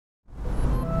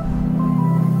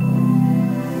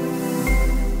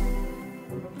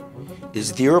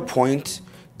Is there a point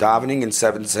davening in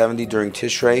 770 during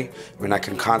Tishrei when I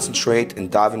can concentrate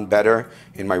and daven better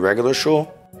in my regular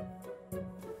shul?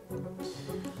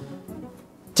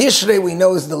 Tishrei, we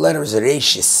know, is the letters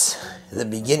Reishis, the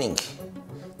beginning.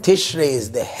 Tishrei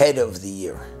is the head of the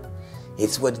year.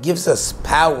 It's what gives us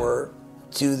power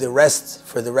to the rest,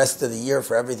 for the rest of the year,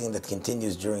 for everything that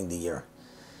continues during the year.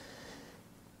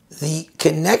 The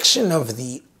connection of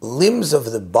the limbs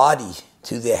of the body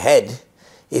to the head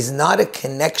is not a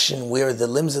connection where the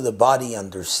limbs of the body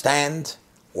understand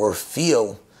or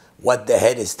feel what the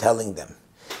head is telling them.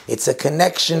 It's a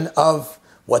connection of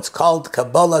what's called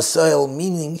Kabbalah Soil,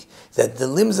 meaning that the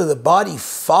limbs of the body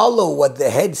follow what the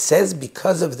head says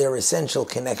because of their essential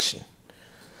connection.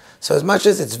 So as much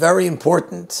as it's very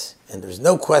important, and there's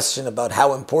no question about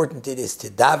how important it is to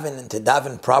daven and to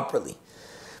daven properly,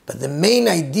 but the main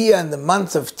idea in the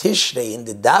month of Tishrei, in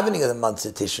the davening of the month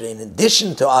of Tishrei, in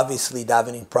addition to obviously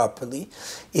davening properly,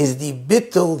 is the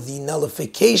bittul, the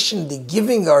nullification, the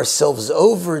giving ourselves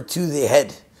over to the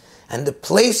head. And the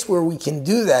place where we can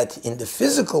do that, in the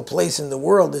physical place in the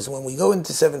world, is when we go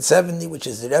into 770, which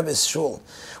is the Rebbe's shul,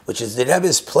 which is the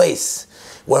Rebbe's place.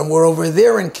 When we're over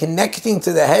there and connecting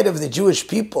to the head of the Jewish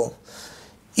people,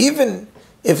 even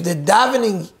if the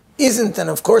davening isn't, and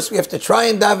of course we have to try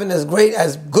and daven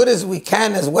as good as we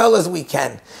can, as well as we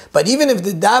can. But even if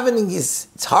the davening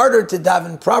it's harder to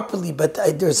daven properly, but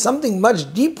there's something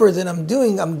much deeper that I'm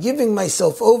doing. I'm giving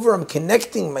myself over, I'm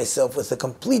connecting myself with a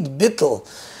complete bittul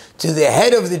to the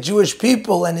head of the Jewish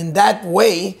people, and in that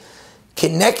way,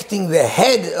 connecting the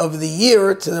head of the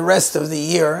year to the rest of the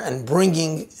year and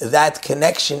bringing that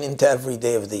connection into every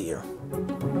day of the year.